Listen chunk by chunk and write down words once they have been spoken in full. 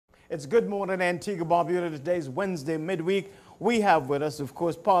It's Good Morning Antigua Barbuda. Today's Wednesday midweek. We have with us, of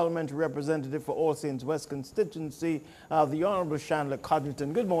course, Parliamentary Representative for All Saints West Constituency, the Honourable Chandlah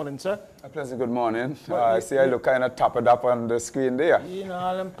Codrington. Good morning, sir. A pleasant good morning. I see I look kind of toppered up on the screen there. You know,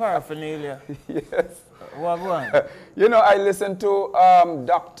 all them paraphernalia. Yes. What one? You know, I listened to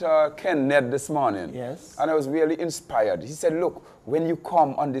Dr. Ken Ned this morning. Yes. And I was really inspired. He said, look, when you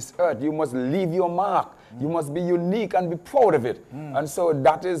come on this earth, you must leave your mark. You must be unique and be proud of it. And so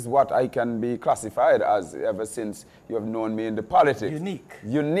that is what I can be classified as ever since you have known me in the politics. Unique.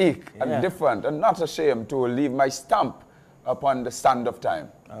 Unique and different, and not ashamed to leave my stamp upon the sand of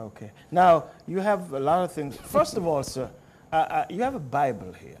time. Okay. Now, you have a lot of things. First of all, sir, you have a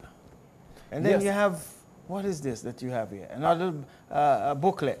Bible here. And then you have, what is this that you have here? Another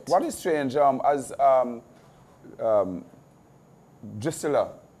booklet. What is strange, as Drusilla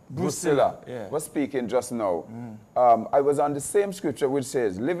was speaking just now, I was on the same scripture which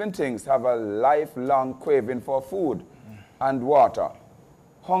says, living things have a lifelong craving for food and water.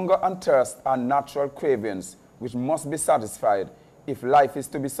 Hunger and thirst are natural cravings which must be satisfied if life is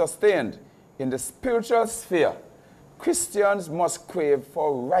to be sustained. In the spiritual sphere, Christians must crave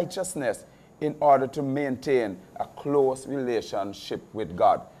for righteousness in order to maintain a close relationship with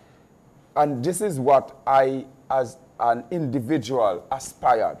God. And this is what I, as an individual,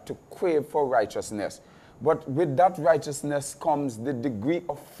 aspire to crave for righteousness. But with that righteousness comes the degree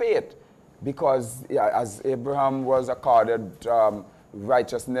of faith, because as Abraham was accorded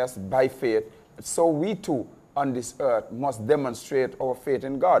righteousness by faith, so we too on this earth must demonstrate our faith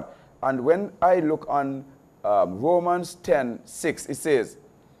in God. And when I look on Romans 10:6, it says,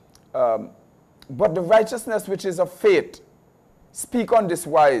 but the righteousness which is of faith, speak on this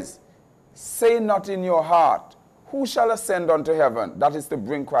wise, say not in your heart, who shall ascend unto heaven? That is to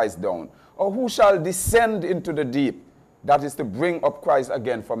bring Christ down. Or who shall descend into the deep? That is to bring up Christ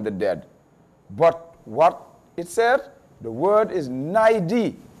again from the dead. But what it said? The word is nigh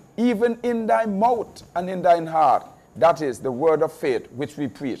thee, even in thy mouth and in thine heart. That is the word of faith which we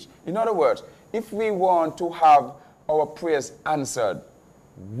preach. In other words, if we want to have our prayers answered,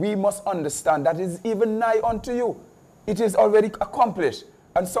 we must understand that it is even nigh unto you. It is already accomplished.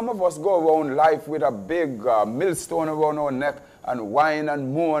 And some of us go around life with a big millstone around our neck and whine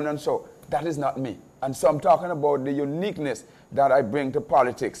and moan and so. That is not me. And so I'm talking about the uniqueness that I bring to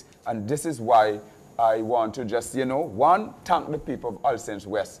politics. And this is why I want to just, one, thank the people of All Saints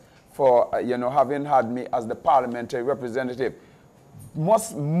West for, having had me as the parliamentary representative.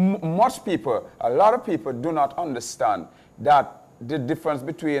 Much people, a lot of people do not understand that the difference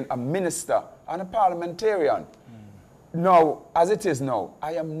between a minister and a parliamentarian. Now, as it is now,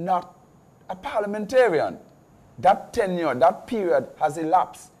 I am not a parliamentarian. That tenure, that period has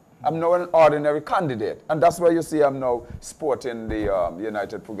elapsed. I'm now an ordinary candidate. And that's why you see I'm now sporting the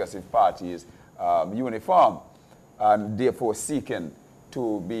United Progressive Party's uniform, and therefore seeking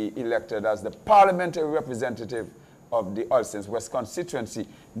to be elected as the parliamentary representative of the All Saints West constituency.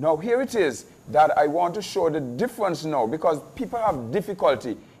 Now, here it is that I want to show the difference now, because people have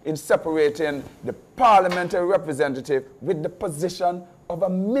difficulty in separating the parliamentary representative with the position of a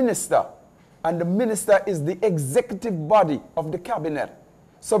minister. And the minister is the executive body of the cabinet.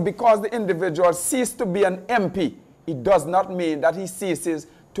 So because the individual ceases to be an MP, it does not mean that he ceases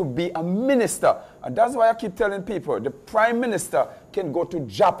to be a minister. And that's why I keep telling people, the prime minister can go to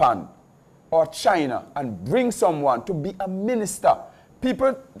Japan or China and bring someone to be a minister.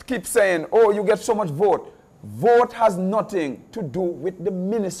 People keep saying, oh, you get so much vote. Vote has nothing to do with the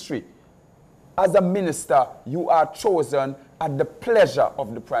ministry. As a minister, you are chosen at the pleasure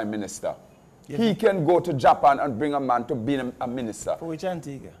of the prime minister. Yes. He can go to Japan and bring a man to be a minister. For which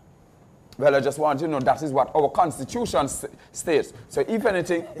Antigua? Well, I just want you to know that is what our constitution states. So if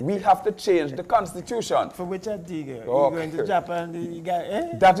anything, we have to change the constitution. For which Antigua? Okay. You're going to Japan, you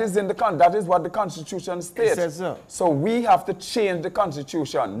got, That is that is what the constitution states. It says so. So we have to change the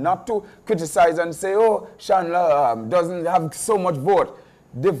constitution, not to criticize and say, oh, Chandlah doesn't have so much vote.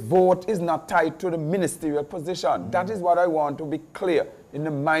 The vote is not tied to the ministerial position. That is what I want to be clear in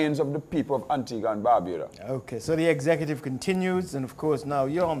the minds of the people of Antigua and Barbuda. Okay, so the executive continues, and of course now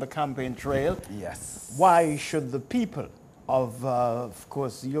you're on the campaign trail. Yes. Why should the people of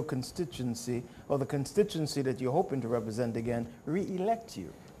course, your constituency, or the constituency that you're hoping to represent again, re-elect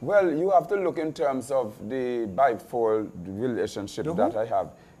you? Well, you have to look in terms of the bifold relationship that I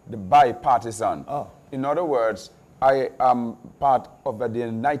have, the bipartisan. Oh. In other words, I am part of the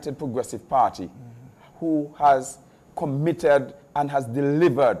United Progressive Party who has committed and has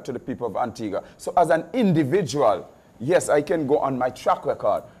delivered to the people of Antigua. So as an individual, yes, I can go on my track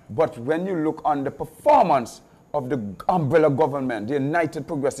record, but when you look on the performance of the umbrella government, the United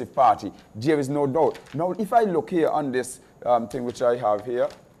Progressive Party. There is no doubt. Now, if I look here on this thing which I have here,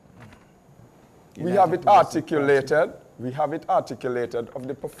 we have it articulated. We have it articulated of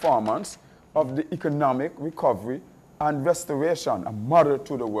the performance of the economic recovery and restoration, a model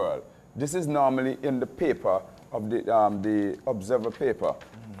to the world. This is normally in the paper of the Observer paper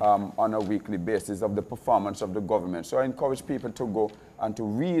on a weekly basis of the performance of the government. So I encourage people to go and to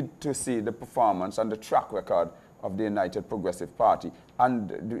read to see the performance and the track record of the United Progressive Party.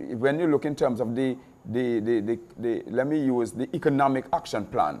 And when you look in terms of let me use the economic action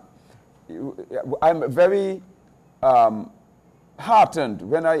plan, I'm very heartened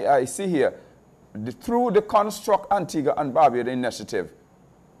when I see here, through the Construct Antigua and Barbuda initiative,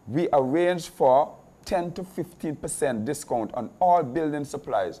 we arranged for 10 to 15% discount on all building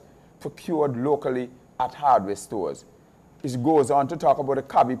supplies procured locally at hardware stores. It goes on to talk about the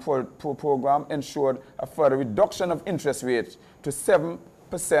CABI program ensured a further reduction of interest rates to 7%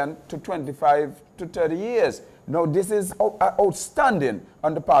 to 25 to 30 years. Now, this is outstanding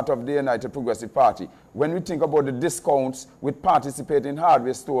on the part of the United Progressive Party. When we think about the discounts with participating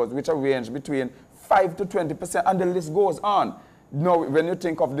hardware stores, which are ranged between 5 to 20%, and the list goes on. Now, when you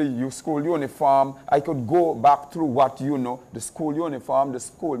think of the school uniform, I could go back through what you know, the school uniform, the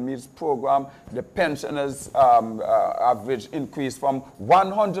school meals program, the pensioners' average increase from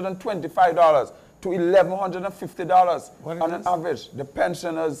 $125 to $1,150 on an average. The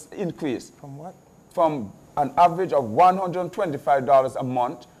pensioners' increase. From what? From an average of $125 a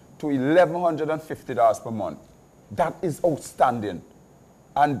month to $1,150 per month. That is outstanding.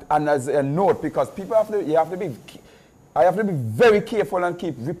 And as a note, because people I have to be very careful and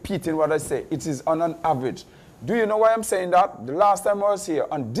keep repeating what I say. It is on an average. Do you know why I'm saying that? The last time I was here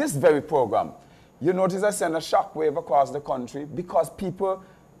on this very program, you notice I sent a shockwave across the country because people,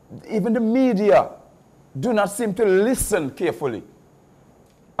 even the media, do not seem to listen carefully.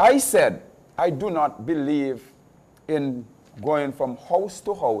 I said, I do not believe in going from house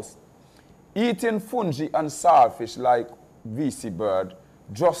to house, eating fungi and saltfish like VC Bird,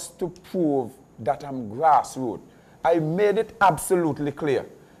 just to prove that I'm grassroots. I made it absolutely clear.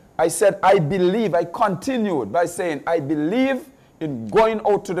 I said, I believe, I continued by saying, I believe in going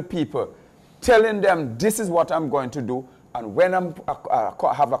out to the people, telling them this is what I'm going to do, and when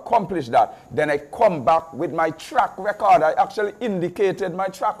I have accomplished that, then I come back with my track record. I actually indicated my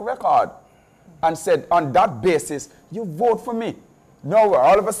track record and said, on that basis, you vote for me. Now,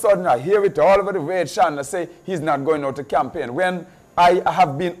 all of a sudden, I hear it all over the radio, Chandlah say he's not going out to campaign, when I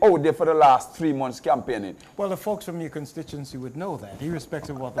have been out there for the last 3 months campaigning. Well, the folks from your constituency would know that,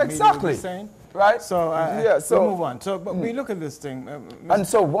 irrespective of what the media would be saying. Right? So, we'll move on. So, but we look at this thing. And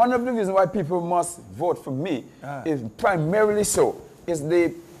so one of the reasons why people must vote for me is primarily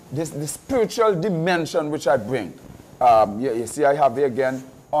the spiritual dimension which I bring. You see, I have here again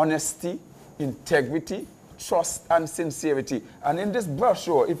honesty, integrity, trust, and sincerity. And in this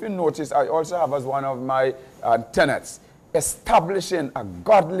brochure, if you notice, I also have as one of my tenets, establishing a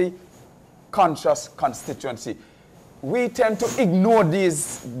godly, conscious constituency. We tend to ignore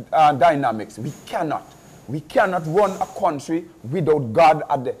these dynamics. We cannot. We cannot run a country without God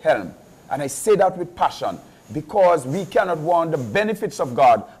at the helm. And I say that with passion, because we cannot want the benefits of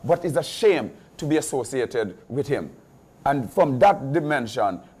God, but it's a shame to be associated with Him. And from that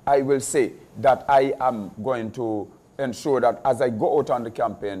dimension, I will say that I am going to ensure that as I go out on the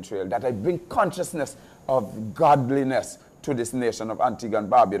campaign trail, that I bring consciousness of godliness to this nation of Antigua and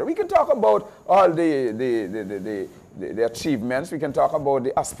Barbuda. We can talk about all the achievements. We can talk about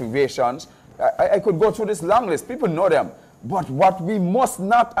the aspirations. I could go through this long list. People know them. But what we must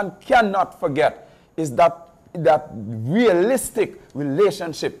not and cannot forget is that realistic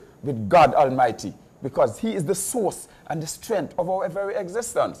relationship with God Almighty, because He is the source and the strength of our very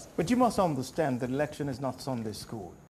existence. But you must understand that election is not Sunday school.